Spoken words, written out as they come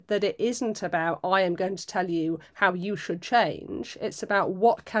that it isn't about, I am going to tell you how you should change. It's about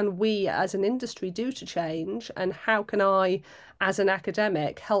what can we as an industry do to change, and how can I, as an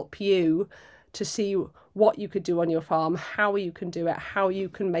academic, help you to see what you could do on your farm, how you can do it, how you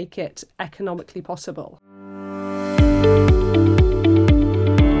can make it economically possible.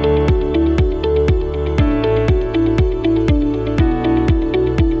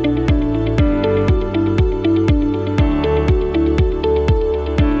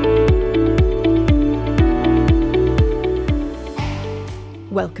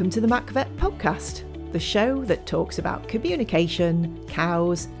 Welcome to the MacVet podcast, the show that talks about communication,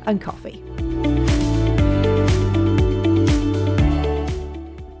 cows and coffee.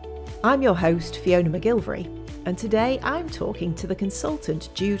 I'm your host, Fiona McGilvery, and today I'm talking to the consultant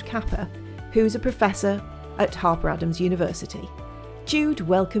Jude Capper, who's a professor at Harper Adams University. Jude,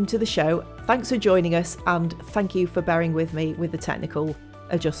 welcome to the show. Thanks for joining us, and thank you for bearing with me with the technical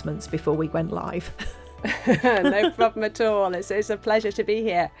adjustments before we went live. No problem at all. It's a pleasure to be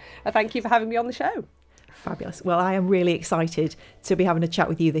here. Thank you for having me on the show. Fabulous. Well, I am really excited to be having a chat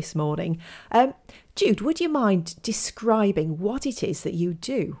with you this morning. Jude, would you mind describing what it is that you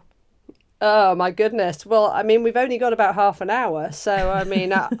do? Oh, my goodness. Well, I mean, we've only got about half an hour. So, I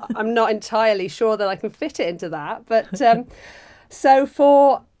mean, I'm not entirely sure that I can fit it into that. But so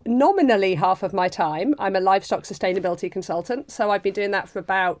for nominally half of my time, I'm a livestock sustainability consultant. So I've been doing that for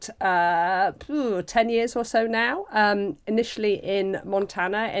about 10 years or so now, initially in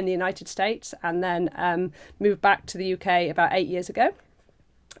Montana in the United States, and then moved back to the UK about 8 years ago.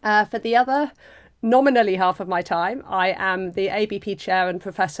 For the other nominally half of my time, I am the ABP Chair and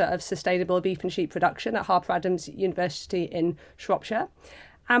Professor of Sustainable Beef and Sheep Production at Harper Adams University in Shropshire.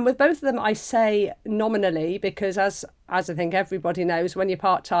 And with both of them, I say nominally because, as I think everybody knows, when you're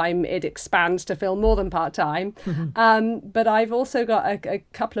part-time, it expands to fill more than part-time. Mm-hmm. But I've also got a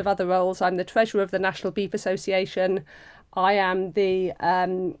couple of other roles. I'm the Treasurer of the National Beef Association. I am the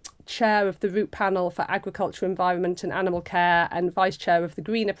Chair of the Root Panel for Agriculture, Environment and Animal Care, and Vice Chair of the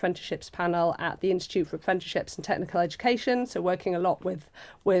Green Apprenticeships Panel at the Institute for Apprenticeships and Technical Education. So working a lot with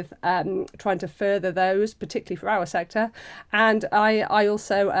trying to further those, particularly for our sector. And I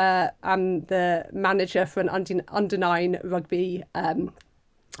also am the manager for an under 9 rugby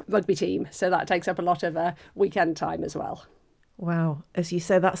team. So that takes up a lot of weekend time as well. Wow. As you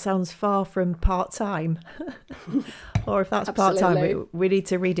say, that sounds far from part-time. Or if that's part-time, we need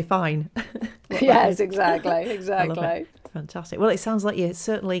to redefine. Yes, exactly. Fantastic. Well, it sounds like you're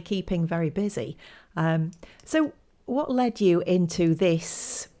certainly keeping very busy. So what led you into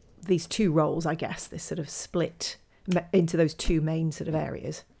these two roles, I guess, this sort of split into those two main sort of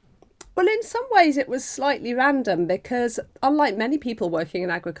areas? Well, in some ways it was slightly random because, unlike many people working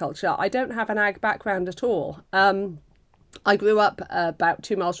in agriculture, I don't have an ag background at all. I grew up about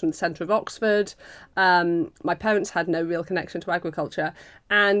 2 miles from the centre of Oxford. My parents had no real connection to agriculture,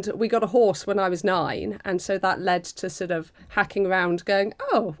 and we got a horse when I was 9, and so that led to sort of hacking around going,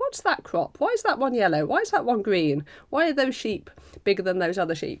 oh, what's that crop? Why is that one yellow? Why is that one green? Why are those sheep bigger than those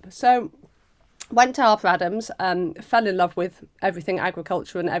other sheep? So went to Harper Adams, fell in love with everything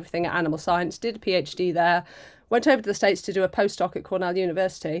agriculture and everything animal science, did a PhD there, went over to the States to do a postdoc at Cornell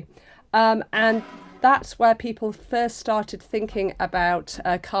University, and that's where people first started thinking about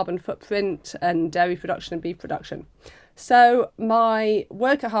carbon footprint and dairy production and beef production. So my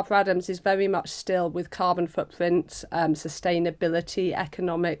work at Harper Adams is very much still with carbon footprint, sustainability,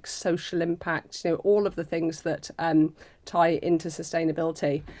 economics, social impact, all of the things that tie into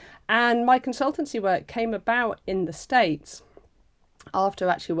sustainability. And my consultancy work came about in the States after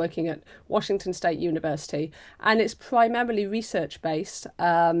actually working at Washington State University. And it's primarily research-based,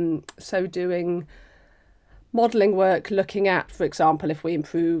 so doing modelling work looking at, for example, if we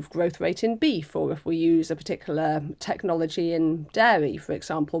improve growth rate in beef or if we use a particular technology in dairy, for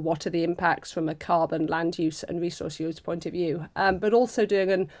example, what are the impacts from a carbon, land use and resource use point of view, but also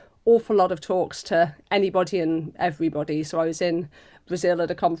doing an awful lot of talks to anybody and everybody. So I was in Brazil at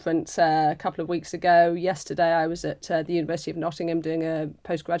a conference a couple of weeks ago. Yesterday I was at the University of Nottingham doing a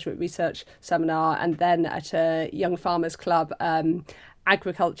postgraduate research seminar, and then at a Young Farmers Club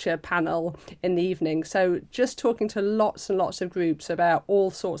agriculture panel in the evening. So just talking to lots and lots of groups about all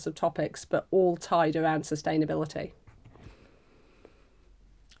sorts of topics, but all tied around sustainability.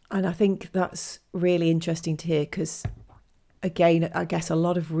 And I think that's really interesting to hear because, again, I guess a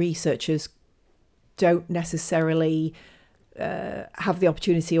lot of researchers don't necessarily have the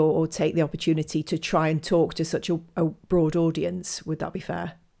opportunity or take the opportunity to try and talk to such a broad audience. Would that be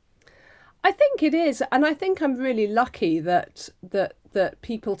fair? I think it is, and I think I'm really lucky that that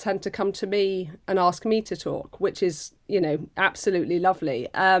people tend to come to me and ask me to talk, which is, absolutely lovely.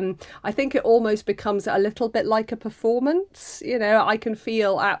 I think it almost becomes a little bit like a performance. I can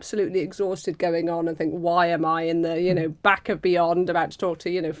feel absolutely exhausted going on and think, why am I in the, back of beyond about to talk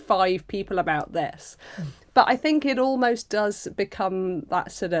to, 5 people about this? But I think it almost does become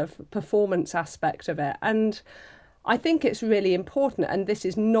that sort of performance aspect of it. And I think it's really important, and this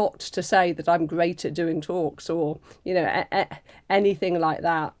is not to say that I'm great at doing talks or, anything like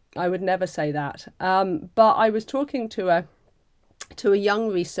that. I would never say that. But I was talking to a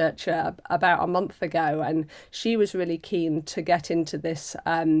young researcher about a month ago, and she was really keen to get into this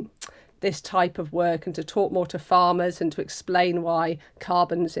this type of work and to talk more to farmers and to explain why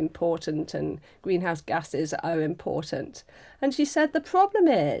carbon is important and greenhouse gases are important. And she said the problem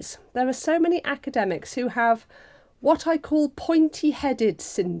is there are so many academics who have what I call pointy-headed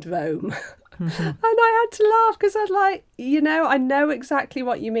syndrome. Mm-hmm. And I had to laugh because I was like, I know exactly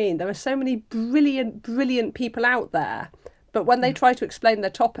what you mean. There are so many brilliant people out there. But when they try to explain their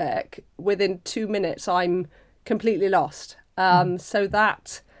topic, within 2 minutes, I'm completely lost. So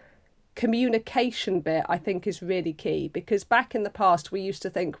that communication bit, I think, is really key, because back in the past, we used to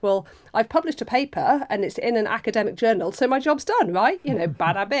think, well, I've published a paper and it's in an academic journal, so my job's done, right?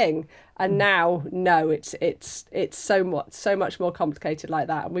 Bada bing. And now, no, it's so much more complicated like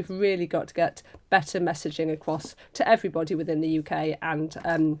that. And we've really got to get better messaging across to everybody within the UK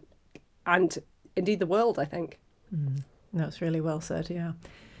and indeed the world, I think. That's really well said, yeah.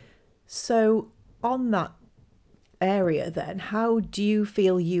 So on that area then, how do you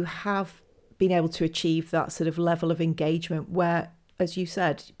feel you have been able to achieve that sort of level of engagement where, as you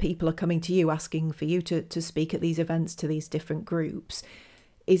said, people are coming to you asking for you to speak at these events to these different groups?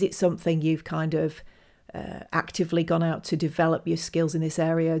 Is it something you've kind of actively gone out to develop your skills in this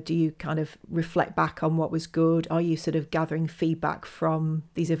area? Do you kind of reflect back on what was good? Are you sort of gathering feedback from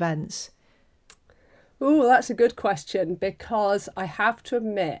these events? Oh, that's a good question, because I have to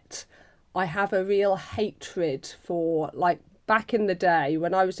admit I have a real hatred for, like, back in the day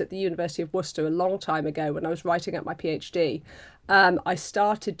when I was at the University of Worcester a long time ago, when I was writing up my PhD, I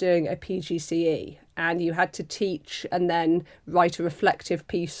started doing a PGCE, and you had to teach and then write a reflective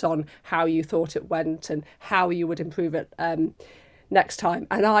piece on how you thought it went and how you would improve it next time.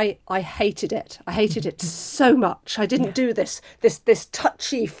 And I hated it. I hated it so much. I didn't do this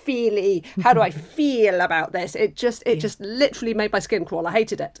touchy feely, how do I feel about this? It just literally made my skin crawl. I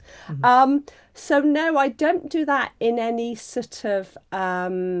hated it. So no, I don't do that in any sort of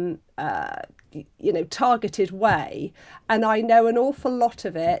targeted way. And I know an awful lot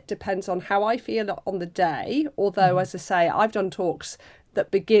of it depends on how I feel on the day. Although, as I say, I've done talks that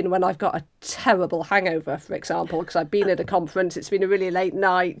begin when I've got a terrible hangover, for example, because I've been at a conference, it's been a really late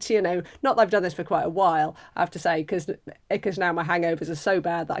night, not that I've done this for quite a while, I have to say, because now my hangovers are so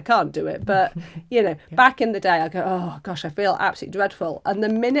bad that I can't do it. But, back in the day, I go, oh gosh, I feel absolutely dreadful. And the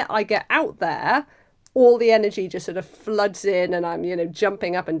minute I get out there, all the energy just sort of floods in, and I'm,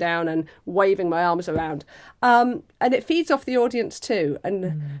 jumping up and down and waving my arms around. And it feeds off the audience too.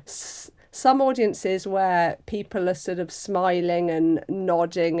 And some audiences where people are sort of smiling and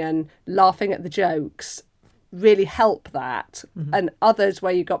nodding and laughing at the jokes really help that. And others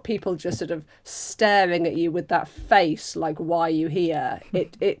where you've got people just sort of staring at you with that face like, why are you here?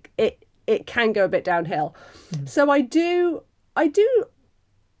 It can go a bit downhill. So I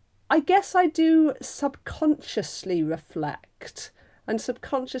guess I do subconsciously reflect and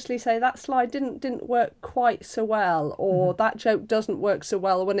subconsciously say that slide didn't work quite so well, or that joke doesn't work so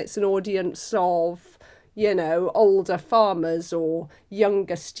well when it's an audience of, older farmers or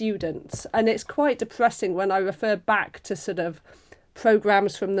younger students. And it's quite depressing when I refer back to sort of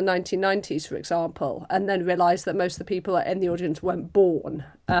programs from the 1990s, for example, and then realise that most of the people in the audience weren't born.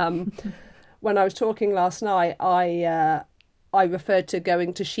 When I was talking last night, I referred to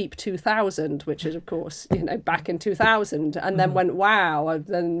going to Sheep 2000, which is, of course, back in 2000, and then went, wow,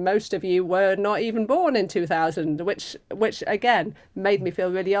 then most of you were not even born in 2000, which again, made me feel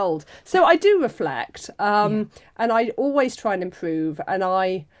really old. So I do reflect, and I always try and improve,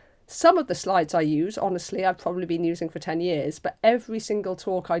 and some of the slides I use, honestly, I've probably been using for 10 years, but every single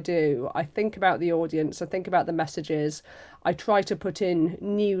talk I do, I think about the audience, I think about the messages, I try to put in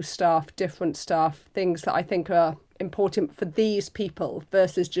new stuff, different stuff, things that I think are important for these people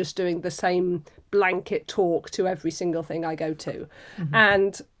versus just doing the same blanket talk to every single thing I go to.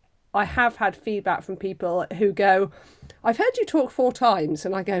 And I have had feedback from people who go, I've heard you talk 4 times,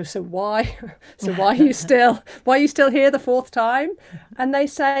 and I go, so why are you still here the 4th time? And they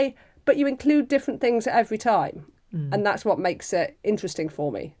say, but you include different things every time, and that's what makes it interesting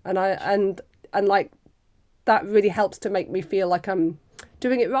for me. And like that really helps to make me feel like I'm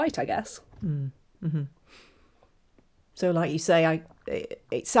doing it right, I guess. Mm-hmm. So like you say,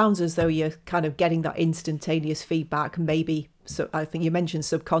 it sounds as though you're kind of getting that instantaneous feedback, maybe. So I think you mentioned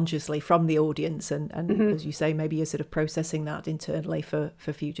subconsciously from the audience, and as you say, maybe you're sort of processing that internally for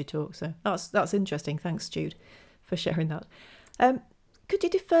future talk. So that's interesting. Thanks, Jude, for sharing that. Could you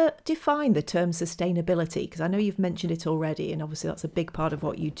define the term sustainability? Because I know you've mentioned it already, and obviously that's a big part of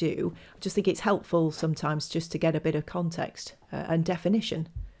what you do. I just think it's helpful sometimes just to get a bit of context and definition.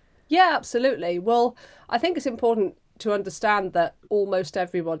 Yeah, absolutely. Well, I think it's important to understand that almost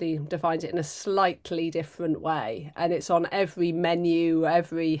everybody defines it in a slightly different way. And it's on every menu,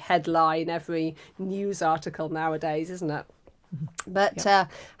 every headline, every news article nowadays, isn't it? But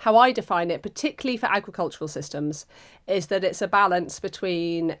how I define it, particularly for agricultural systems, is that it's a balance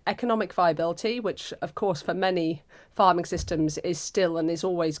between economic viability, which, of course, for many farming systems is still and is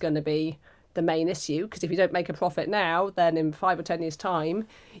always going to be the main issue. Because if you don't make a profit now, then in 5 or 10 years' time,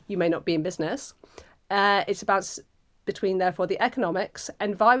 you may not be in business. It's about between, therefore, the economics,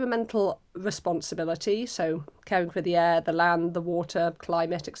 environmental responsibility, so caring for the air, the land, the water,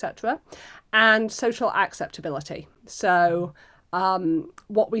 climate, etc., and social acceptability. So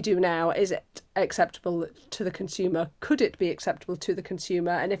what we do now, is it acceptable to the consumer? Could it be acceptable to the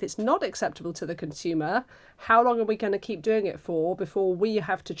consumer? And if it's not acceptable to the consumer, how long are we going to keep doing it for before we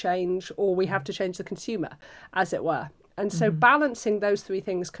have to change, or we have to change the consumer, as it were? And so balancing those three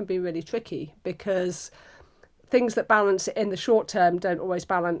things can be really tricky, because things that balance in the short term don't always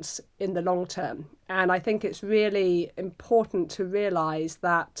balance in the long term. And I think it's really important to realise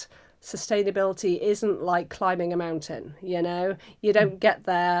that sustainability isn't like climbing a mountain. You don't get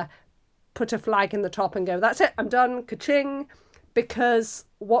there, put a flag in the top and go, that's it, I'm done, ka-ching. Because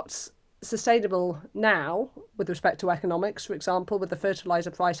what's sustainable now, with respect to economics, for example, with the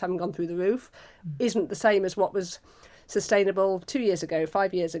fertiliser price having gone through the roof, isn't the same as what was sustainable 2 years ago,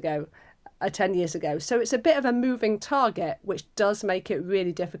 5 years ago, 10 years ago. So it's a bit of a moving target, which does make it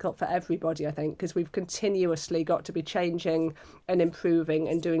really difficult for everybody, I think, because we've continuously got to be changing and improving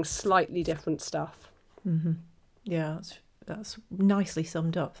and doing slightly different stuff. Mm-hmm. Yeah, that's nicely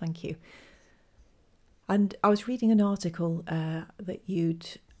summed up. Thank you. And I was reading an article that you'd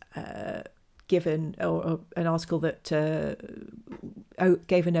given, or an article that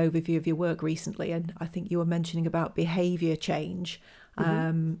gave an overview of your work recently, and I think you were mentioning about behaviour change.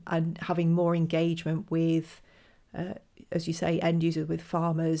 And having more engagement with, as you say, end users, with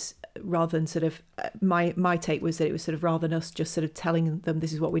farmers, rather than sort of, my take was that it was sort of, rather than us just sort of telling them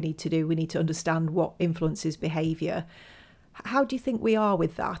this is what we need to do, we need to understand what influences behaviour. How do you think we are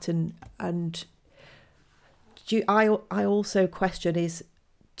with that? And I also question is,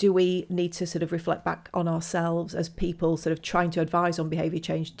 do we need to sort of reflect back on ourselves as people sort of trying to advise on behaviour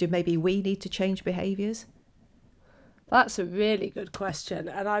change? Do maybe we need to change behaviours? That's a really good question.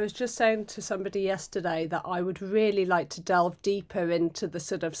 And I was just saying to somebody yesterday that I would really like to delve deeper into the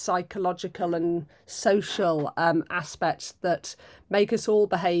sort of psychological and social aspects that make us all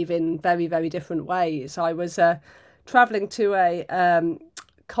behave in very, very different ways. I was travelling to a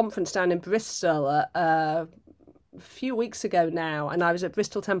conference down in Bristol a few weeks ago now, and I was at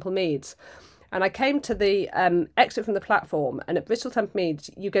Bristol Temple Meads. And I came to the exit from the platform, and at Bristol Temple Meads,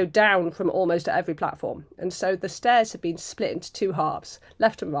 you go down from almost at every platform. And so the stairs had been split into two halves,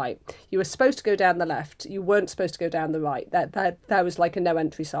 left and right. You were supposed to go down the left. You weren't supposed to go down the right. There was like a no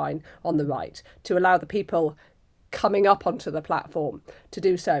entry sign on the right to allow the people coming up onto the platform to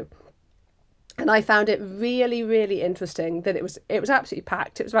do so. And I found it really, really interesting that it was absolutely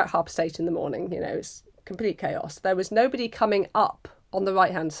packed. It was about 8:30 in the morning. It's complete chaos. There was nobody coming up on the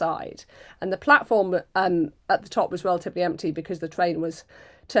right hand side, and the platform at the top was relatively empty because the train was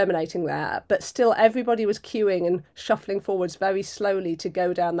terminating there, but still everybody was queuing and shuffling forwards very slowly to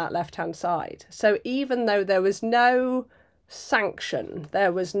go down that left hand side. So even though there was no sanction,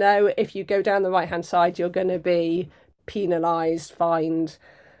 there was no, if you go down the right hand side you're going to be penalised, fined,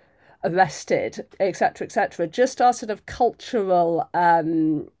 arrested, etc., just our sort of cultural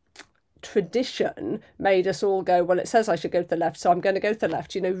tradition made us all go, well, it says I should go to the left, so I'm going to go to the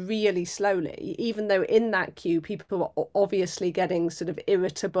left, really slowly, even though in that queue people were obviously getting sort of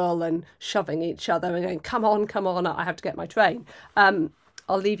irritable and shoving each other and going, come on, I have to get my train. I'll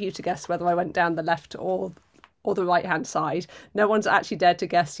leave you to guess whether I went down the left or the right hand side. No one's actually dared to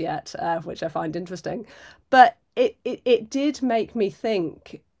guess yet, which I find interesting. But it did make me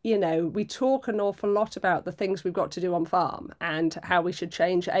think, we talk an awful lot about the things we've got to do on farm and how we should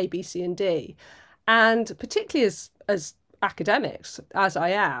change A, B, C, and D. And particularly as academics, as I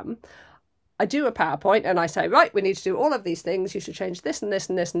am, I do a PowerPoint and I say, right, we need to do all of these things. You should change this and this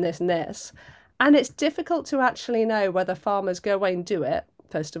and this and this and this. And it's difficult to actually know whether farmers go away and do it,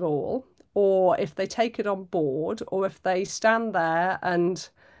 first of all, or if they take it on board, or if they stand there. And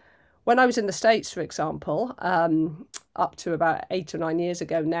when I was in the States, for example, up to about 8 or 9 years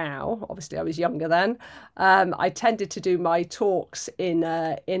ago now, obviously I was younger then, I tended to do my talks in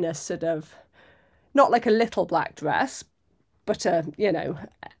a sort of, not like a little black dress, but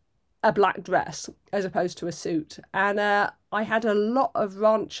a black dress as opposed to a suit. And I had a lot of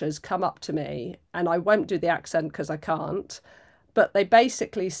ranchers come up to me, and I won't do the accent because I can't, but they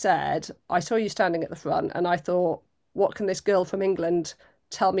basically said, I saw you standing at the front and I thought, what can this girl from England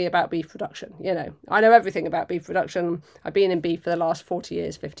tell me about beef production? I know everything about beef production. I've been in beef for the last 40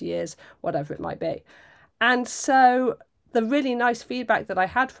 years, 50 years, whatever it might be. And so the really nice feedback that I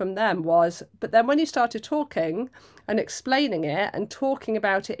had from them was, but then when you started talking and explaining it and talking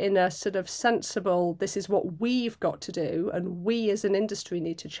about it in a sort of sensible, this is what we've got to do and we as an industry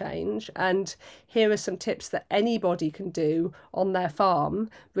need to change, and here are some tips that anybody can do on their farm,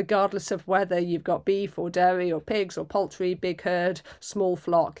 regardless of whether you've got beef or dairy or pigs or poultry, big herd, small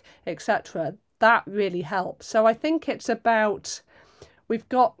flock, etc. That really helps. So I think it's about, we've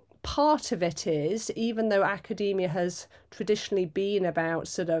got, part of it is, even though academia has traditionally been about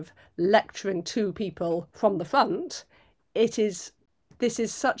sort of lecturing to people from the front, this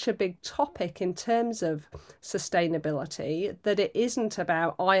is such a big topic in terms of sustainability that it isn't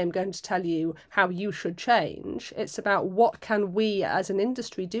about, I am going to tell you how you should change. It's about, what can we as an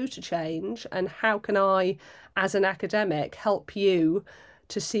industry do to change, and how can I as an academic help you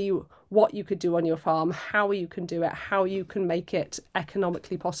to see what you could do on your farm, how you can do it, how you can make it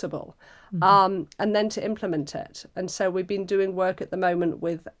economically possible, and then to implement it. And so we've been doing work at the moment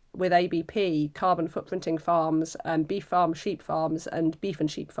with ABP, carbon footprinting farms, and beef farms, sheep farms, and beef and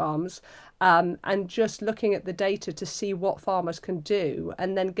sheep farms, and just looking at the data to see what farmers can do,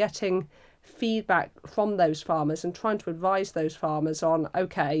 and then getting feedback from those farmers and trying to advise those farmers on,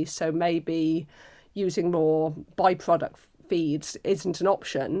 okay, so maybe using more byproduct feeds isn't an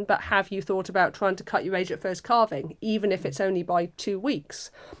option, but have you thought about trying to cut your age at first calving, even if it's only by 2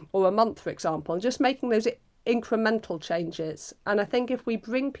 weeks or a month, for example, and just making those incremental changes. And I think if we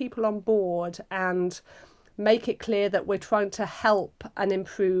bring people on board and make it clear that we're trying to help and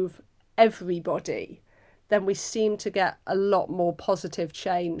improve everybody, then we seem to get a lot more positive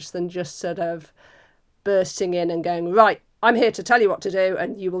change than just sort of bursting in and going, right, I'm here to tell you what to do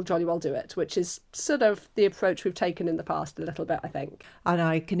and you will jolly well do it, which is sort of the approach we've taken in the past a little bit, I think. And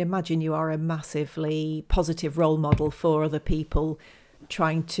I can imagine you are a massively positive role model for other people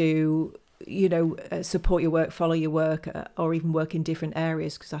trying to, support your work, follow your work, or even work in different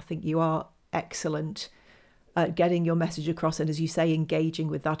areas, because I think you are excellent at getting your message across and, as you say, engaging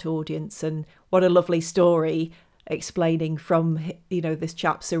with that audience. And what a lovely story, explaining from, this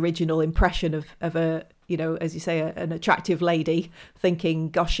chap's original impression of a, as you say, an attractive lady, thinking,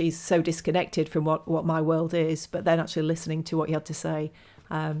 gosh, she's so disconnected from what my world is, but then actually listening to what you had to say,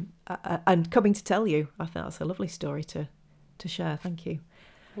 and coming to tell you. I think that's a lovely story to share. Thank you.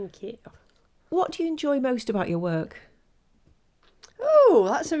 Thank you. What do you enjoy most about your work? Oh,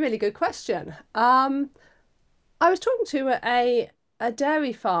 that's a really good question. I was talking to a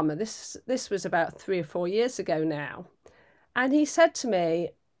dairy farmer. This was about 3 or 4 years ago now, and he said to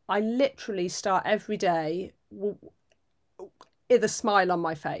me, I literally start every day with a smile on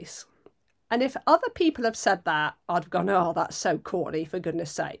my face. And if other people have said that, I'd have gone, oh, that's so corny, for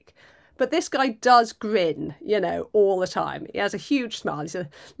goodness sake. But this guy does grin, all the time. He has a huge smile. He's a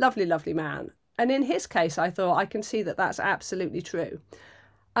lovely, lovely man. And in his case, I thought, I can see that that's absolutely true.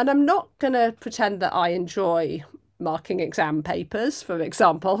 And I'm not going to pretend that I enjoy marking exam papers, for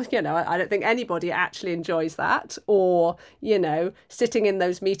example. I don't think anybody actually enjoys that. Or, sitting in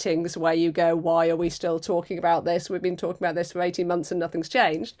those meetings where you go, why are we still talking about this? We've been talking about this for 18 months and nothing's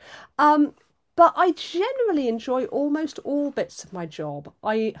changed. But I generally enjoy almost all bits of my job.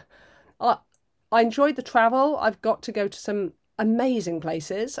 I enjoyed the travel. I've got to go to some amazing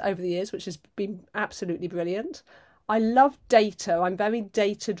places over the years, which has been absolutely brilliant. I love data. I'm very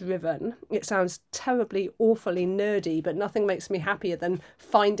data driven. It sounds terribly, awfully nerdy, but nothing makes me happier than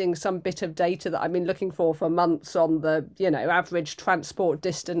finding some bit of data that I've been looking for months on the, average transport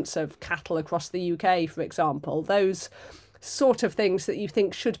distance of cattle across the UK, for example. Those sort of things that you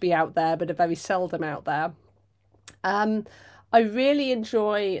think should be out there, but are very seldom out there. I really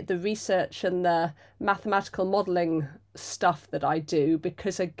enjoy the research and the mathematical modelling stuff that I do,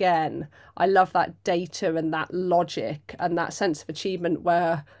 because again, I love that data and that logic and that sense of achievement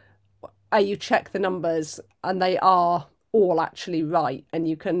where you check the numbers and they are all actually right, and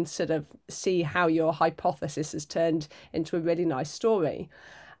you can sort of see how your hypothesis has turned into a really nice story.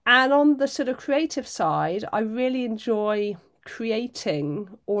 And on the sort of creative side, I really enjoy creating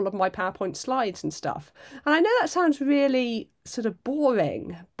all of my PowerPoint slides and stuff. And I know that sounds really sort of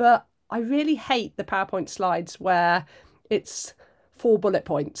boring, but I really hate the PowerPoint slides where it's 4 bullet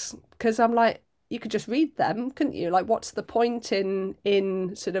points, because I'm like, you could just read them, couldn't you? Like, what's the point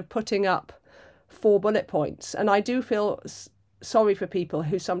in sort of putting up 4 bullet points? And I do feel sorry for people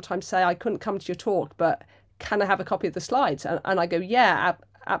who sometimes say, I couldn't come to your talk, but can I have a copy of the slides? And I go, yeah,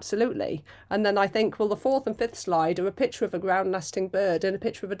 absolutely. And then I think, well, the fourth and fifth slide are a picture of a ground nesting bird and a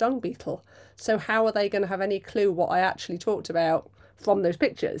picture of a dung beetle. So how are they going to have any clue what I actually talked about from those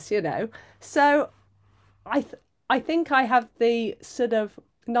pictures, you know? So I think I have the sort of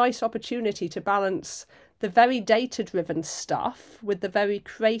nice opportunity to balance the very data-driven stuff with the very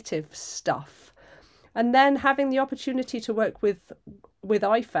creative stuff. And then having the opportunity to work with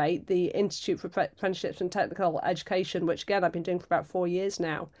IFE, the Institute for Apprenticeships and Technical Education, which again I've been doing for about 4 years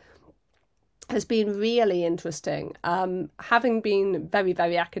now, has been really interesting. Having been very,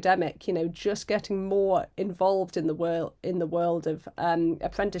 very academic, you know, just getting more involved in the world of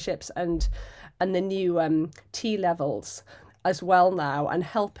apprenticeships and the new T levels as well now, and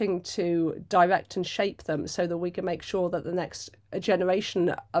helping to direct and shape them so that we can make sure that the next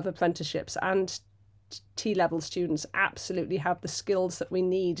generation of apprenticeships and T-level students absolutely have the skills that we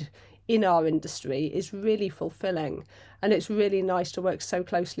need in our industry is really fulfilling. And it's really nice to work so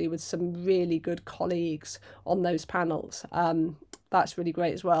closely with some really good colleagues on those panels. That's really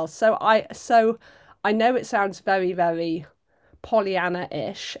great as well. So I know it sounds very, very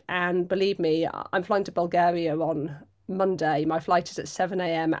Pollyanna-ish, and believe me, I'm flying to Bulgaria on Monday. My flight is at 7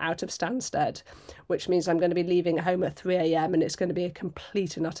 a.m. out of Stansted, which means I'm going to be leaving home at 3 a.m. and it's going to be a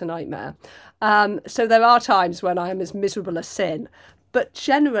complete and utter nightmare. So there are times when I am as miserable as sin, but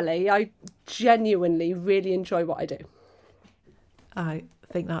generally I genuinely really enjoy what I do. I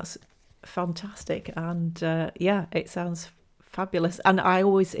think that's fantastic, and yeah, it sounds fabulous. And I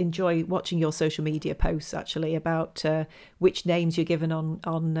always enjoy watching your social media posts, actually, about which names you're given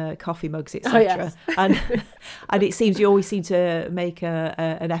on coffee mugs, etc. Oh, yes. and it seems you always seem to make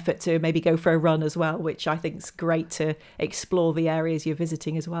an effort to maybe go for a run as well, which I think is great to explore the areas you're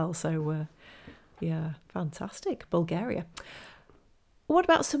visiting as well. So yeah, fantastic. Bulgaria. What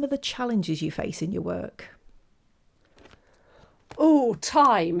about some of the challenges you face in your work? Oh,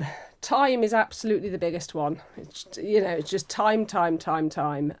 time. Time is absolutely the biggest one. It's, you know, it's just time.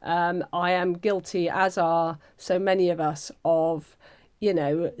 I am guilty, as are so many of us, of, you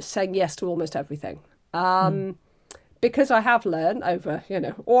know, saying yes to almost everything. Because I have learned over, you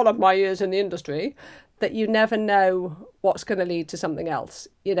know, all of my years in the industry that you never know what's going to lead to something else.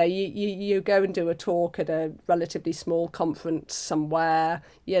 You know, you go and do a talk at a relatively small conference somewhere,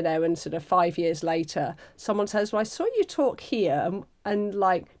 you know, and sort of 5 years later, someone says, well, I saw you talk here and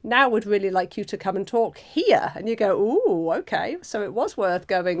like, now would really like you to come and talk here. And you go, ooh, okay. So it was worth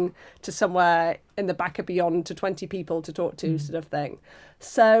going to somewhere in the back of beyond to 20 people to talk to, sort of thing.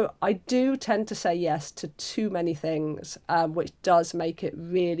 So I do tend to say yes to too many things, which does make it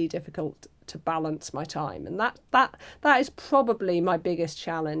really difficult to balance my time, and that is probably my biggest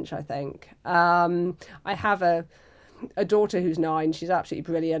challenge, I think. I have a daughter who's 9. She's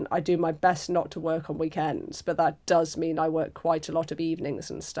absolutely brilliant. I do my best not to work on weekends, but that does mean I work quite a lot of evenings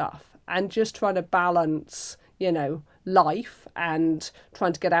and stuff, and just trying to balance, you know, life and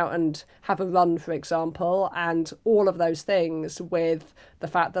trying to get out and have a run, for example, and all of those things with the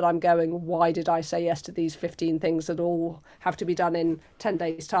fact that I'm going, why did I say yes to these 15 things that all have to be done in 10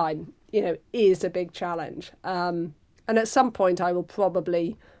 days time, you know, is a big challenge. And at some point I will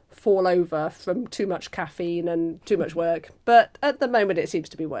probably fall over from too much caffeine and too much work, but at the moment it seems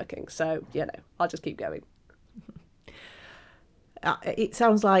to be working, so, you know, I'll just keep going. It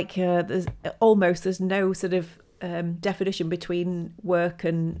sounds like there's no sort of definition between work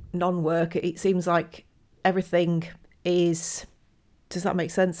and non-work. It seems like everything is, does that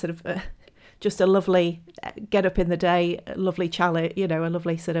make sense, sort of just a lovely get up in the day, a lovely challenge, you know, a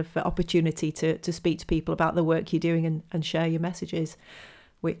lovely sort of opportunity to speak to people about the work you're doing and share your messages,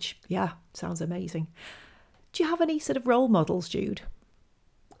 which, yeah, sounds amazing. Do you have any sort of role models, Jude?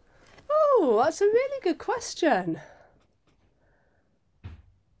 Oh, that's a really good question.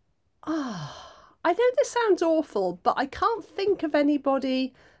 I know this sounds awful, but I can't think of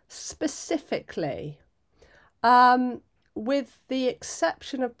anybody specifically, with the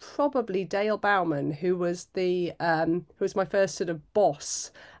exception of probably Dale Bowman, who was my first sort of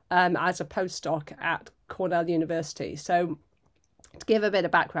boss as a postdoc at Cornell University. So To give a bit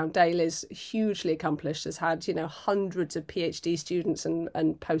of background, Dale is hugely accomplished, has had, hundreds of PhD students and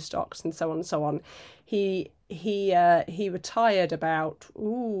postdocs and so on and so on. He retired about,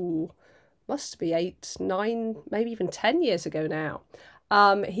 must be 8, 9, maybe even 10 years ago now.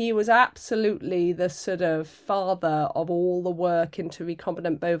 He was absolutely the sort of father of all the work into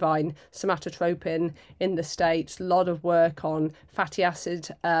recombinant bovine somatotropin in the States, a lot of work on fatty acid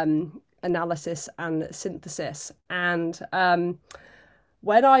analysis and synthesis. And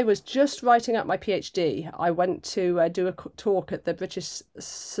when I was just writing up my PhD, I went to do a talk at the British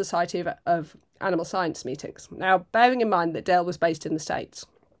Society of Animal Science meetings. Now, bearing in mind that Dale was based in the States,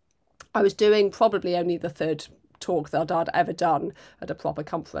 I was doing probably only the third talk that I'd ever done at a proper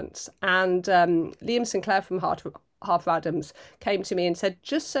conference. And Liam Sinclair from Harper Adams came to me and said,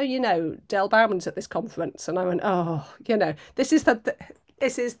 just so you know, Dale Bowman's at this conference. And I went, this is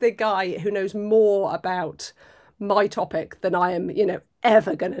the guy who knows more about my topic than I am,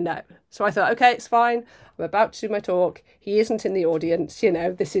 ever going to know. So I thought, okay, it's fine. I'm about to do my talk. He isn't in the audience.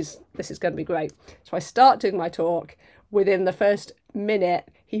 This is going to be great. So I start doing my talk. Within the first minute,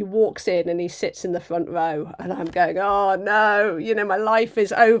 he walks in and he sits in the front row, and I'm going, oh no, my life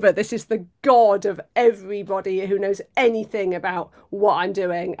is over. This is the god of everybody who knows anything about what I'm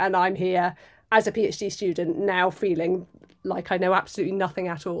doing. And I'm here as a PhD student now feeling like I know absolutely nothing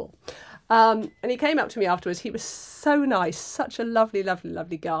at all. And he came up to me afterwards. He was so nice, such a lovely, lovely,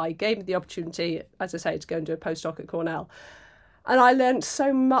 lovely guy. Gave me the opportunity, as I say, to go and do a postdoc at Cornell. And I learned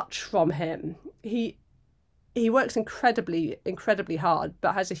so much from him. He works incredibly, incredibly hard,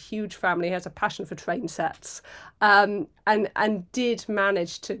 but has a huge family, has a passion for train sets, and did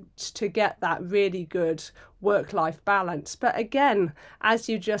manage to get that really good work-life balance. But again, as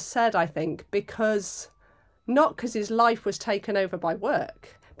you just said, I think, not because his life was taken over by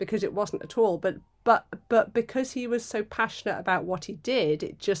work, because it wasn't at all, but because he was so passionate about what he did,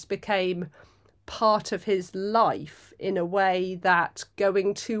 it just became part of his life in a way that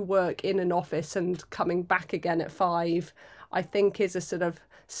going to work in an office and coming back again at 5, I think is a sort of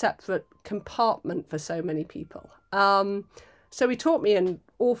separate compartment for so many people. So he taught me an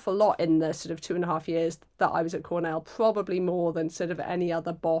awful lot in the sort of 2.5 years that I was at Cornell, probably more than sort of any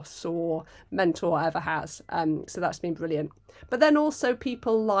other boss or mentor ever has. So that's been brilliant. But then also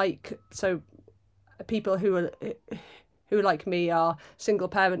people who like me are single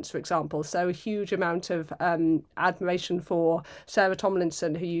parents, for example. So a huge amount of admiration for Sarah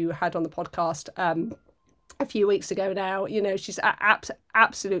Tomlinson, who you had on the podcast a few weeks ago now. She's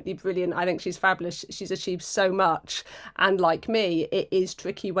absolutely brilliant. I think she's fabulous. She's achieved so much. And like me, it is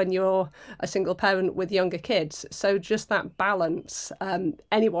tricky when you're a single parent with younger kids. So just that balance,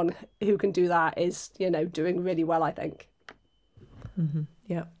 anyone who can do that is, doing really well, I think. Mm-hmm.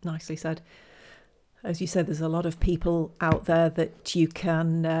 Yeah, nicely said. As you said, there's a lot of people out there that you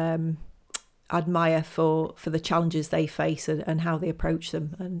can admire for the challenges they face and how they approach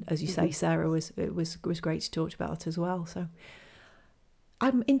them. And as you say, Sarah was great to talk about as well. So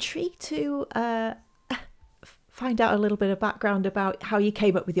I'm intrigued to find out a little bit of background about how you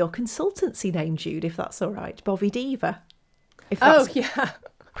came up with your consultancy name, Jude, if that's all right. Bovi Diva. If that's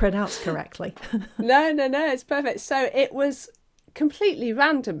pronounced correctly. No, it's perfect. So it was completely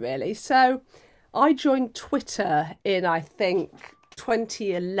random, really. So I joined Twitter in, I think,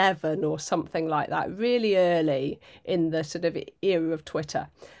 2011 or something like that, really early in the sort of era of Twitter.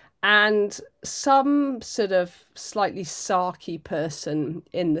 And some sort of slightly sarky person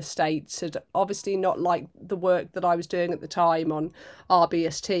in the States had obviously not liked the work that I was doing at the time on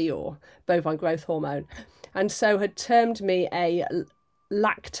RBST or bovine growth hormone, and so had termed me a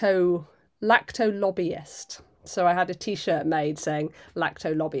lacto lobbyist. So I had a T-shirt made saying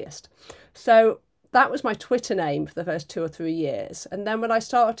lacto lobbyist. So that was my Twitter name for the first 2 or 3 years. And then when I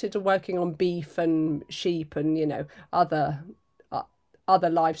started working on beef and sheep and, other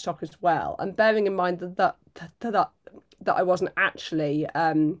livestock as well, and bearing in mind that I wasn't actually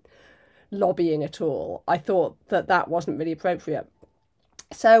lobbying at all, I thought that wasn't really appropriate.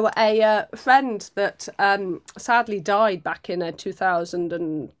 So a friend that sadly died back in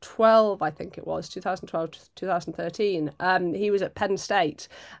 2012, I think it was, 2012, 2013, he was at Penn State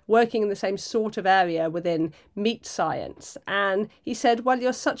working in the same sort of area within meat science. And he said, well,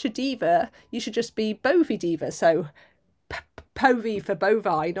 you're such a diva, you should just be Bovi Diva. So Povi for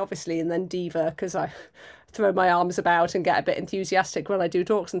bovine, obviously, and then diva, because I throw my arms about and get a bit enthusiastic when I do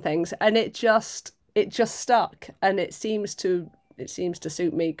talks and things. And it just stuck. And it seems to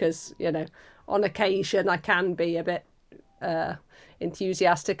suit me because, on occasion I can be a bit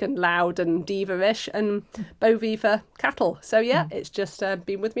enthusiastic and loud and diva-ish, and Bovi for cattle. So yeah, it's just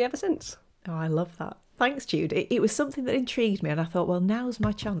been with me ever since. Oh, I love that. Thanks, Jude. It was something that intrigued me, and I thought, well, now's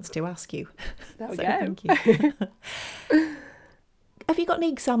my chance to ask you. There we So go. thank you. Have you got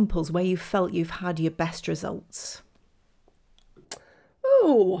any examples where you felt you've had your best results?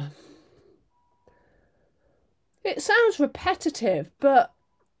 Oh, it sounds repetitive, but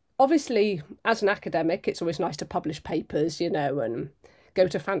obviously, as an academic, it's always nice to publish papers, and go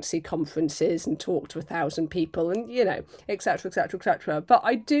to fancy conferences and talk to 1,000 people and, etc., etc., etc. But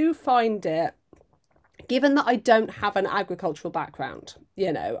I do find it, given that I don't have an agricultural background,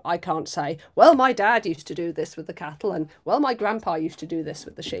 I can't say, well, my dad used to do this with the cattle and, well, my grandpa used to do this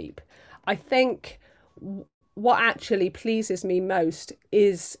with the sheep. I think what actually pleases me most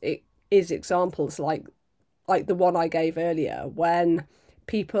is examples like the one I gave earlier, when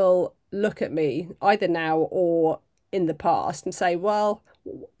people look at me either now or in the past and say, well,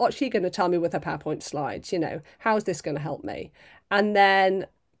 what's she going to tell me with her PowerPoint slides? How's this going to help me? And then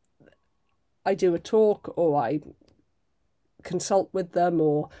I do a talk or I consult with them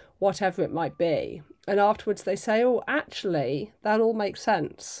or whatever it might be. And afterwards they say, oh, actually, that all makes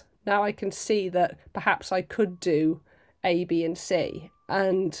sense. Now I can see that perhaps I could do A, B, and C.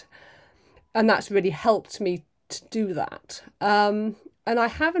 And that's really helped me to do that. And I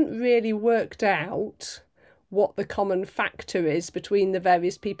haven't really worked out what the common factor is between the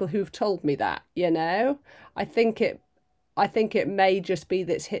various people who've told me that, I think it may just be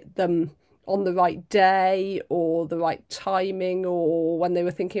that it's hit them on the right day or the right timing or when they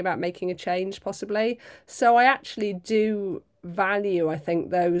were thinking about making a change, possibly. So I actually do value, I think,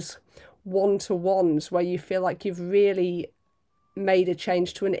 those one-to-ones where you feel like you've really made a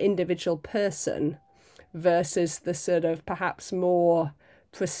change to an individual person versus the sort of perhaps more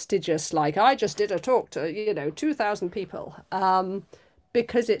prestigious, like I just did a talk to 2,000 people,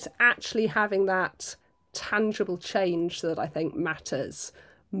 because it's actually having that tangible change that I think matters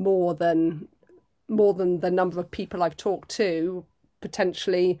more than the number of people I've talked to,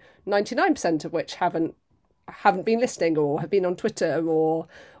 potentially 99% of which haven't been listening or have been on Twitter or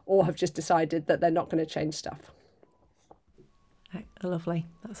have just decided that they're not going to change stuff. Lovely.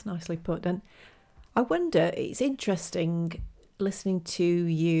 That's nicely put. And I wonder, it's interesting listening to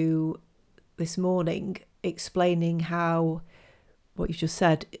you this morning explaining how what you've just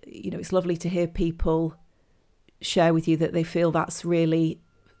said, it's lovely to hear people share with you that they feel that's really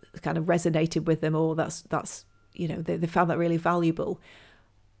kind of resonated with them, or that's they found that really valuable.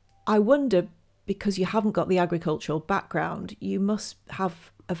 I wonder, because you haven't got the agricultural background, you must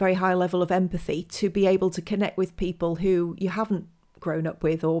have a very high level of empathy to be able to connect with people who you haven't grown up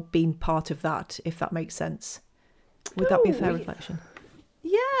with or been part of that, if that makes sense. Would that be a fair reflection?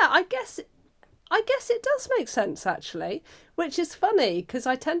 Yeah, I guess it does make sense, actually, which is funny because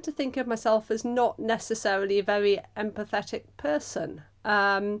I tend to think of myself as not necessarily a very empathetic person.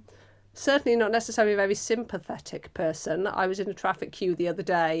 Certainly not necessarily a very sympathetic person. I was in a traffic queue the other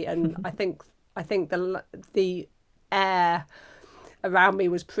day, and I think the air around me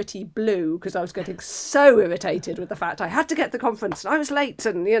was pretty blue because I was getting so irritated with the fact I had to get to the conference and I was late,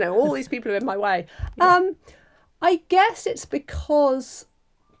 and all these people are in my way. Yeah. I guess it's because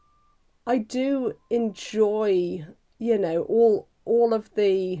I do enjoy, all of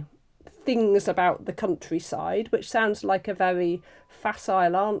the things about the countryside, which sounds like a very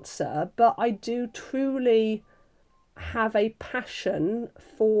facile answer, but I do truly have a passion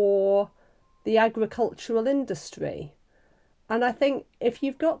for the agricultural industry. And I think if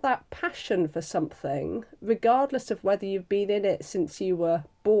you've got that passion for something, regardless of whether you've been in it since you were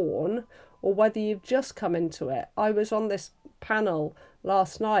born or whether you've just come into it. I was on this panel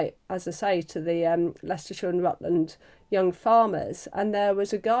last night, as I say, to the Leicestershire and Rutland young farmers, and there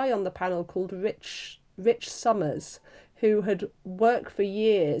was a guy on the panel called Rich Summers, who had worked for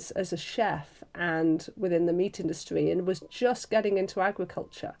years as a chef and within the meat industry and was just getting into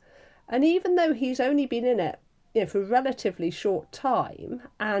agriculture. And even though he's only been in it for a relatively short time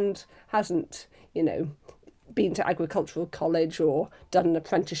and hasn't been to agricultural college or done an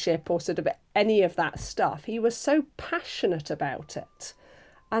apprenticeship or sort of any of that stuff, he was so passionate about it.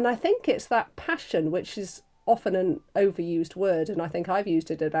 And I think it's that passion, which is often an overused word, and I think I've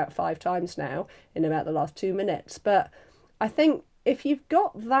used it about 5 times now in about the last 2 minutes, but I think if you've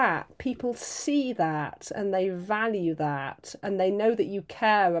got that, people see that and they value that, and they know that you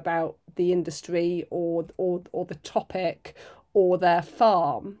care about the industry or the topic or their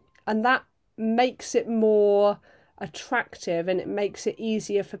farm, and that makes it more attractive and it makes it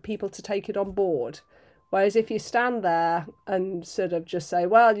easier for people to take it on board. Whereas if you stand there and sort of just say,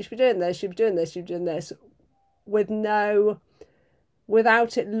 well, you should be doing this, you should be doing this, you should be doing this,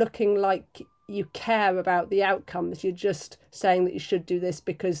 without it looking like you care about the outcomes. You're just saying that you should do this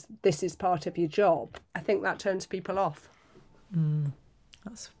because this is part of your job. I think that turns people off.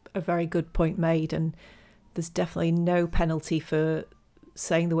 That's a very good point made, and there's definitely no penalty for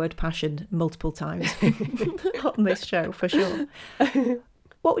saying the word passion multiple times on this show, for sure.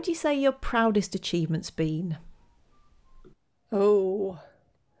 What would you say your proudest achievement's been? It's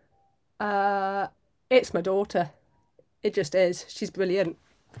my daughter. It just is. She's brilliant.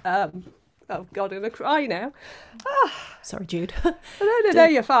 Oh God, I'm gonna cry now. Sorry, Jude. No,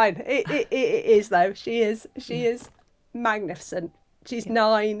 you're fine. It is though. She is magnificent. She's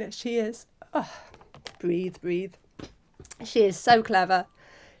 9. She is. Breathe. She is so clever.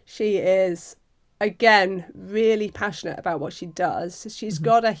 She is, again, really passionate about what she does. She's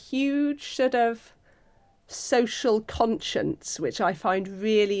got a huge sort of social conscience, which I find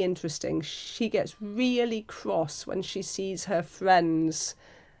really interesting. She gets really cross when she sees her friends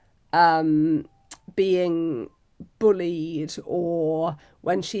being bullied, or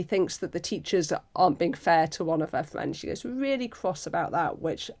when she thinks that the teachers aren't being fair to one of her friends. She gets really cross about that,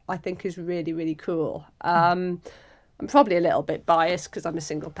 which I think is really, really cool. I'm probably a little bit biased because I'm a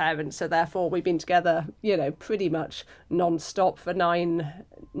single parent, so therefore we've been together, pretty much non-stop for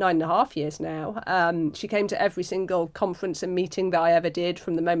 9.5 years now. She came to every single conference and meeting that I ever did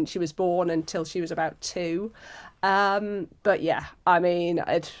from the moment she was born until she was about 2. But yeah, I mean,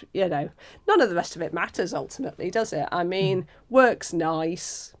 none of the rest of it matters ultimately, does it? I mean, work's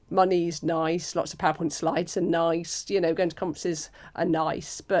nice, money's nice, lots of PowerPoint slides are nice, going to conferences are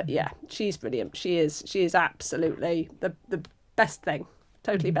nice. But yeah, she's brilliant. She is absolutely the best thing,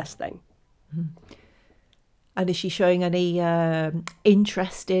 totally best thing. And is she showing any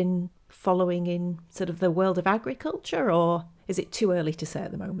interest in following in sort of the world of agriculture, or is it too early to say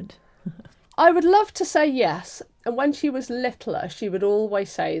at the moment? I would love to say yes. And when she was littler, she would always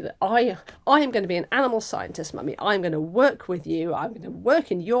say that I am going to be an animal scientist, Mummy. I'm going to work with you. I'm going to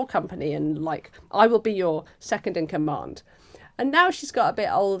work in your company, and I will be your second in command. And now she's got a bit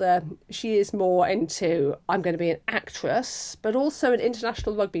older, she is more into, I'm going to be an actress, but also an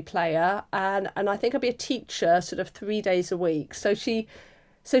international rugby player. And I think I'll be a teacher sort of 3 days a week. So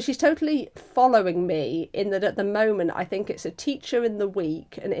she's totally following me in that at the moment, I think it's a teacher in the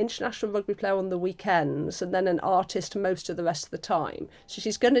week, an international rugby player on the weekends, and then an artist most of the rest of the time. So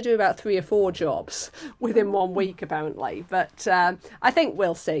she's going to do about 3 or 4 jobs within 1 week, apparently. But I think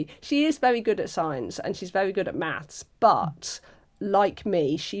we'll see. She is very good at science and she's very good at maths. But like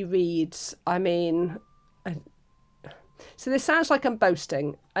me, she reads, so this sounds like I'm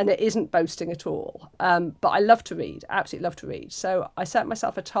boasting, and it isn't boasting at all. But I love to read, absolutely love to read. So I set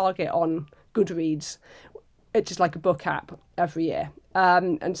myself a target on Goodreads, it's just like a book app, every year.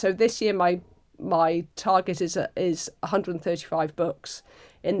 And so this year my target is 135 books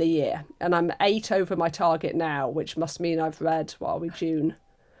in the year, and I'm 8 over my target now, which must mean I've read, what are we, June?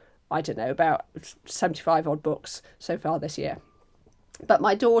 I don't know, about 75 odd books so far this year. But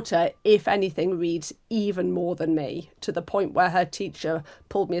my daughter, if anything, reads even more than me, to the point where her teacher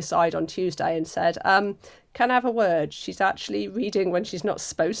pulled me aside on Tuesday and said, can I have a word? She's actually reading when she's not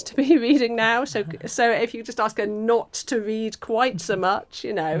supposed to be reading now. So if you just ask her not to read quite so much,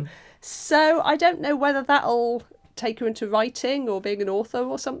 So I don't know whether that'll take her into writing or being an author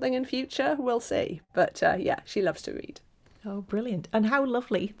or something in future. We'll see. But yeah, she loves to read. Oh, brilliant. And how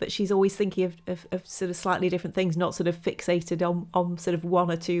lovely that she's always thinking of sort of slightly different things, not sort of fixated on sort of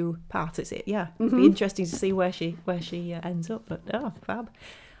 1 or 2 parts. It'd be interesting to see where she ends up. But fab.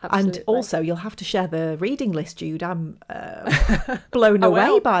 Absolutely. And also, you'll have to share the reading list, Jude. I'm blown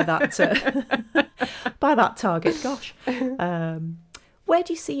away by that by that target. Gosh. Where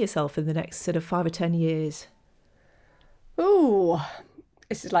do you see yourself in the next sort of 5 or 10 years? Ooh.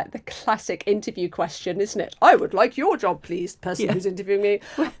 This is like the classic interview question, isn't it? I would like your job, please, person who's interviewing me.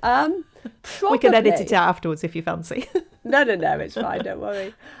 We can edit it out afterwards if you fancy. No, it's fine, don't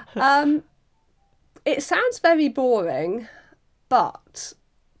worry. It sounds very boring, but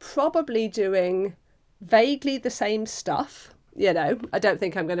probably doing vaguely the same stuff. I don't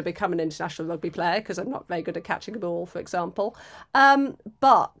think I'm going to become an international rugby player because I'm not very good at catching a ball, for example.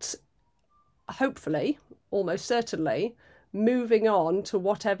 But hopefully, almost certainly, moving on to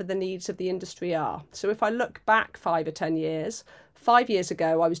whatever the needs of the industry are. So if I look back 5 or 10 years, 5 years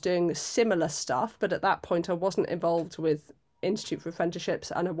ago I was doing similar stuff, but at that point I wasn't involved with Institute for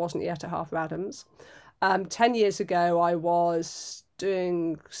Apprenticeships and I wasn't yet at Harper Adams. 10 years ago I was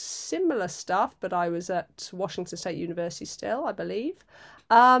doing similar stuff, but I was at Washington State University still, I believe.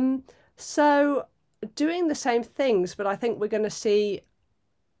 So doing the same things, but I think we're going to see,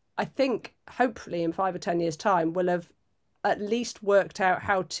 hopefully in 5 or 10 years' time, we'll have at least worked out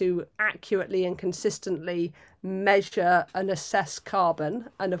how to accurately and consistently measure and assess carbon,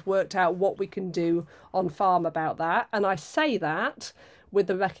 and have worked out what we can do on farm about that. And I say that with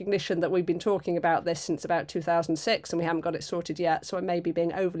the recognition that we've been talking about this since about 2006 and we haven't got it sorted yet, so I may be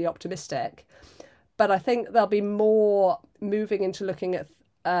being overly optimistic. But I think there'll be more moving into looking at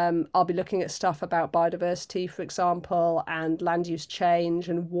I'll be looking at stuff about biodiversity, for example, and land use change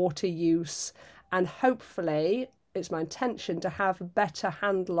and water use, and hopefully it's my intention to have a better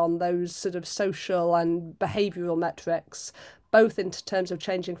handle on those sort of social and behavioural metrics, both in terms of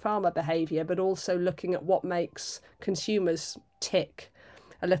changing farmer behaviour, but also looking at what makes consumers tick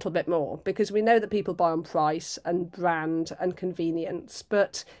a little bit more, because we know that people buy on price and brand and convenience,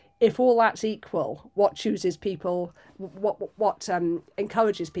 but if all that's equal, what chooses people, what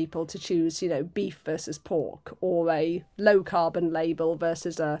encourages people to choose, beef versus pork, or a low carbon label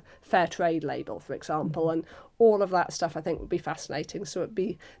versus a fair trade label, for example, and all of that stuff I think would be fascinating. So it'd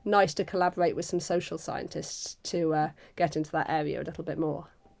be nice to collaborate with some social scientists to get into that area a little bit more.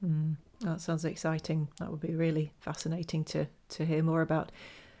 That sounds exciting. That would be really fascinating to hear more about.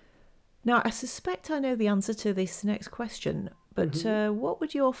 Now, I suspect I know the answer to this next question, but what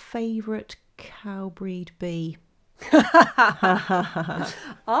would your favourite cow breed be? I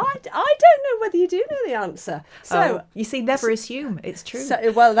don't know whether you do know the answer. So you see, never assume. It's true.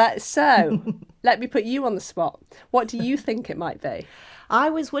 So let me put you on the spot. What do you think it might be?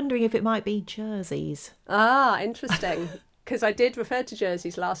 I was wondering if it might be Jerseys. Ah, interesting. Because I did refer to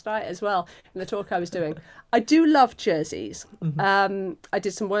Jerseys last night as well in the talk I was doing. I do love Jerseys. I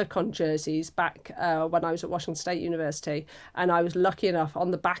did some work on Jerseys back when I was at Washington State University, and I was lucky enough on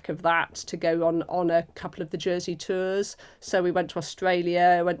the back of that to go on a couple of the Jersey tours. So we went to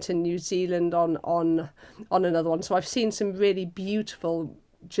Australia, went to New Zealand on another one. So I've seen some really beautiful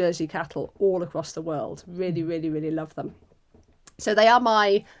Jersey cattle all across the world. Really, really, really love them. So they are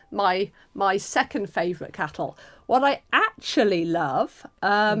my second favourite cattle. What I actually love,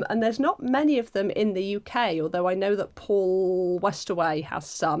 and there's not many of them in the UK, although I know that Paul Westaway has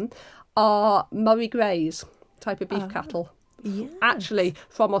some, are Murray Greys type of beef cattle. Yes. Actually,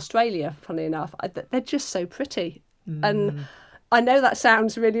 from Australia, funnily enough. They're just so pretty. And I know that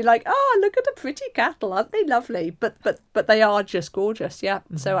sounds really like, oh, look at the pretty cattle, aren't they lovely? But they are just gorgeous, yeah.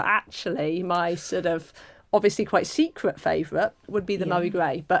 So actually, my sort of obviously quite secret favourite would be the Murray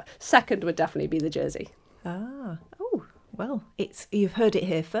Grey, but second would definitely be the Jersey. Oh, well, you've heard it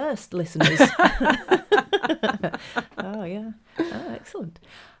here first, listeners. Oh, yeah. Oh, excellent.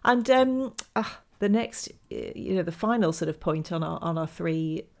 And the next, the final sort of point on our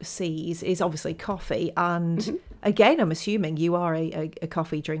 3 C's is obviously coffee. And again, I'm assuming you are a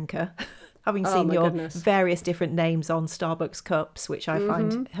coffee drinker. Having seen your various different names on Starbucks cups, which I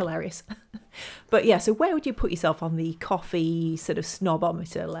find hilarious. But yeah, so where would you put yourself on the coffee sort of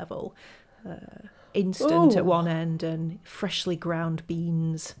snobometer level? Instant at one end and freshly ground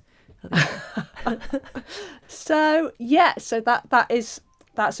beans. So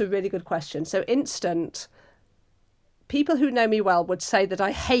that's a really good question. So instant, people who know me well would say that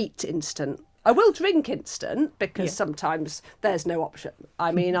I hate instant. I will drink instant because sometimes there's no option.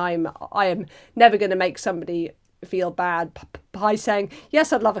 I mean, I am never going to make somebody feel bad by saying,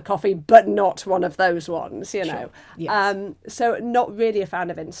 yes, I'd love a coffee, but not one of those ones, know. Yes. So not really a fan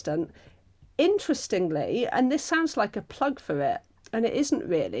of instant. Interestingly, and this sounds like a plug for it, and it isn't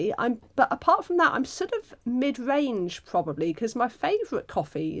really, but apart from that, I'm sort of mid-range probably, because my favourite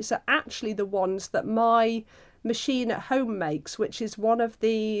coffees are actually the ones that my machine at home makes, which is one of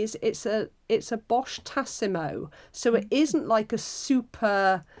these, it's a Bosch Tassimo, so it isn't like a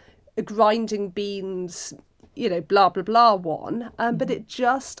super grinding beans, blah blah blah one, but it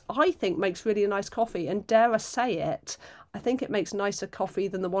just, I think, makes really nice coffee, and dare I say it, I think it makes nicer coffee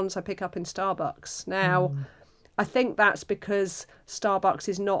than the ones I pick up in Starbucks. Now I think that's because Starbucks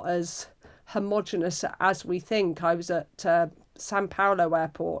is not as homogenous as we think. I was at Sao Paulo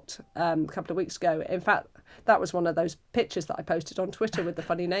airport a couple of weeks ago. In fact, that was one of those pictures that I posted on Twitter with the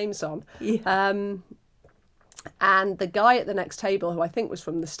funny names on. And the guy at the next table, who I think was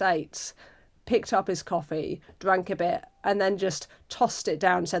from the States, picked up his coffee, drank a bit, and then just tossed it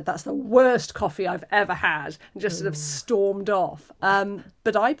down and said, that's the worst coffee I've ever had, and just sort of stormed off.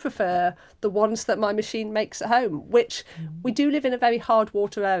 But I prefer the ones that my machine makes at home, which we do live in a very hard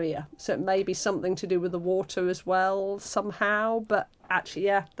water area, so it may be something to do with the water as well somehow, but actually,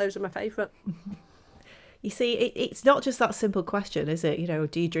 yeah, those are my favourite. You see, it's not just that simple question, is it?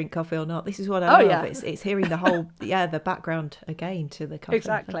 Do you drink coffee or not? This is what I love. Yeah. It's hearing the whole, the background again to the coffee.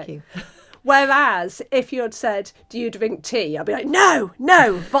 Exactly. Thank you. Whereas if you had said, do you drink tea? I'd be like, no,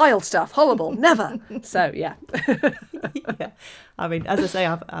 vile stuff, horrible, never. So, yeah. Yeah. I mean, as I say,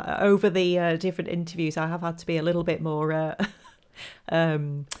 I've over the different interviews, I have had to be a little bit more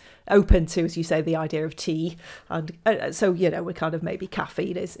open to, as you say, the idea of tea. And so, we're kind of maybe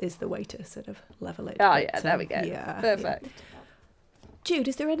caffeine is the way to sort of level it. Oh, yeah, there we go. Yeah, perfect. Yeah. Jude,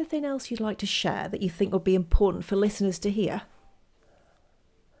 is there anything else you'd like to share that you think would be important for listeners to hear?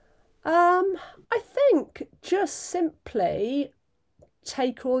 I think just simply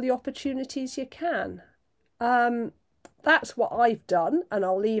take all the opportunities you can. That's what I've done, and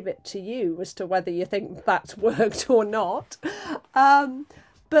I'll leave it to you as to whether you think that's worked or not.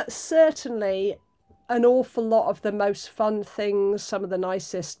 But certainly an awful lot of the most fun things, some of the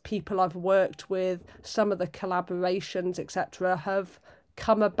nicest people I've worked with, some of the collaborations, etc., have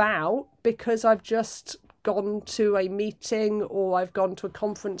come about because I've just gone to a meeting, or I've gone to a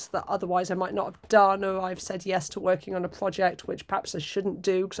conference that otherwise I might not have done, or I've said yes to working on a project which perhaps I shouldn't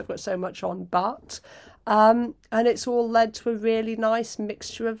do because I've got so much on, and it's all led to a really nice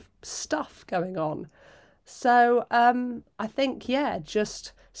mixture of stuff going on. So I think,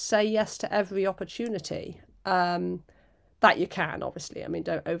 just say yes to every opportunity that you can, obviously. I mean,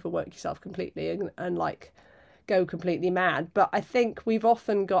 don't overwork yourself completely and like go completely mad. But I think we've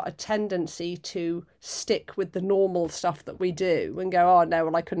often got a tendency to stick with the normal stuff that we do and go, oh no,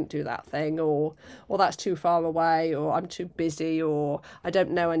 well, I couldn't do that thing, or that's too far away, or I'm too busy, or I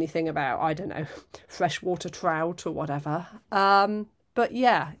don't know anything about, I don't know, freshwater trout or whatever. But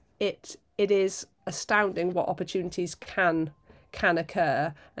yeah, it is astounding what opportunities can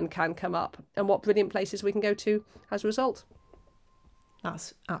occur and can come up, and what brilliant places we can go to as a result.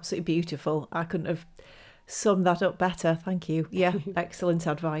 That's absolutely beautiful. I couldn't have summed that up better. Thank you. Yeah, excellent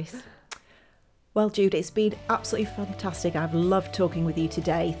advice. Well, Jude, it's been absolutely fantastic. I've loved talking with you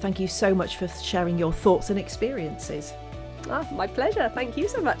today. Thank you so much for sharing your thoughts and experiences. My pleasure. Thank you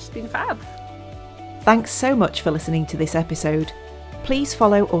so much. It's been fab. Thanks so much for listening to this episode. Please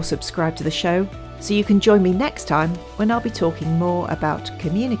follow or subscribe to the show so you can join me next time when I'll be talking more about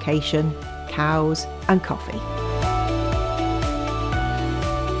communication, cows and coffee.